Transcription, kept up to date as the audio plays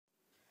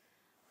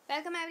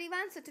Welcome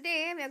everyone. So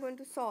today we are going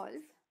to solve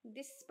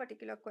this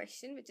particular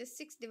question, which is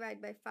 6 divided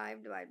by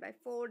 5 divided by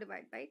 4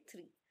 divided by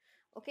 3.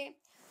 Okay,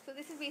 so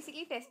this is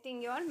basically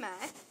testing your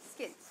math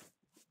skills.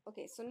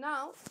 Okay, so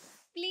now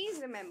please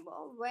remember,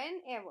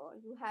 whenever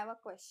you have a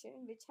question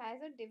which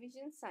has a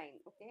division sign,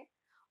 okay,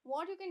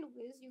 what you can do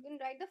is you can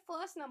write the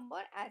first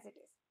number as it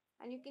is,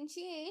 and you can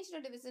change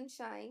the division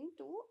sign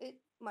to it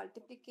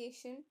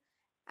multiplication.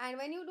 And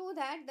when you do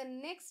that, the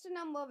next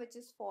number which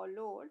is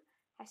followed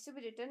has to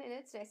be written in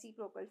its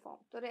reciprocal form.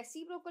 So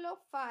reciprocal of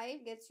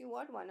 5 gets you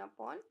what? 1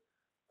 upon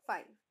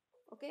 5.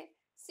 Okay.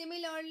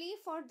 Similarly,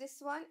 for this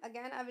one,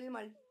 again I will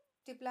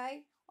multiply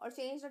or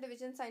change the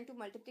division sign to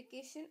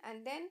multiplication,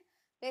 and then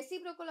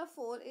reciprocal of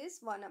 4 is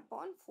 1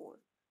 upon 4.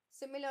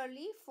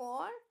 Similarly,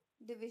 for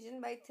division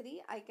by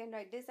 3, I can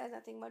write this as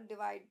nothing but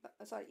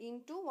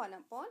into 1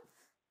 upon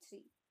 3.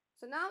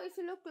 So now if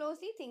you look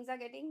closely, things are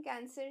getting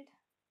cancelled.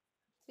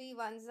 3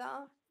 ones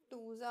are,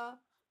 2s are,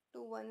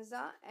 2 ones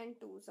are, and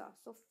 2s are.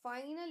 So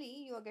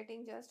finally you are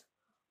getting just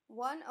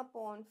 1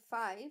 upon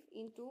 5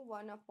 into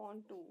 1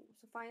 upon 2.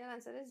 So final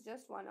answer is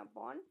just 1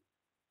 upon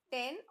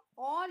 10,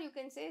 or you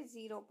can say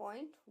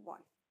 0.1.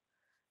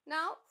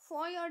 Now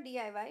for your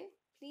DIY,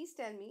 please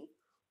tell me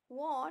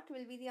what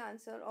will be the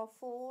answer of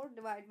 4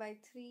 divided by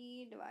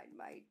 3 divided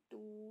by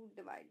 2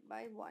 divided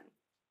by 1.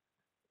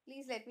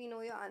 Please let me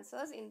know your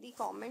answers in the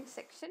comment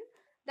section.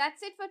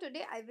 That's it for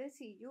today. I will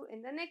see you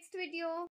in the next video.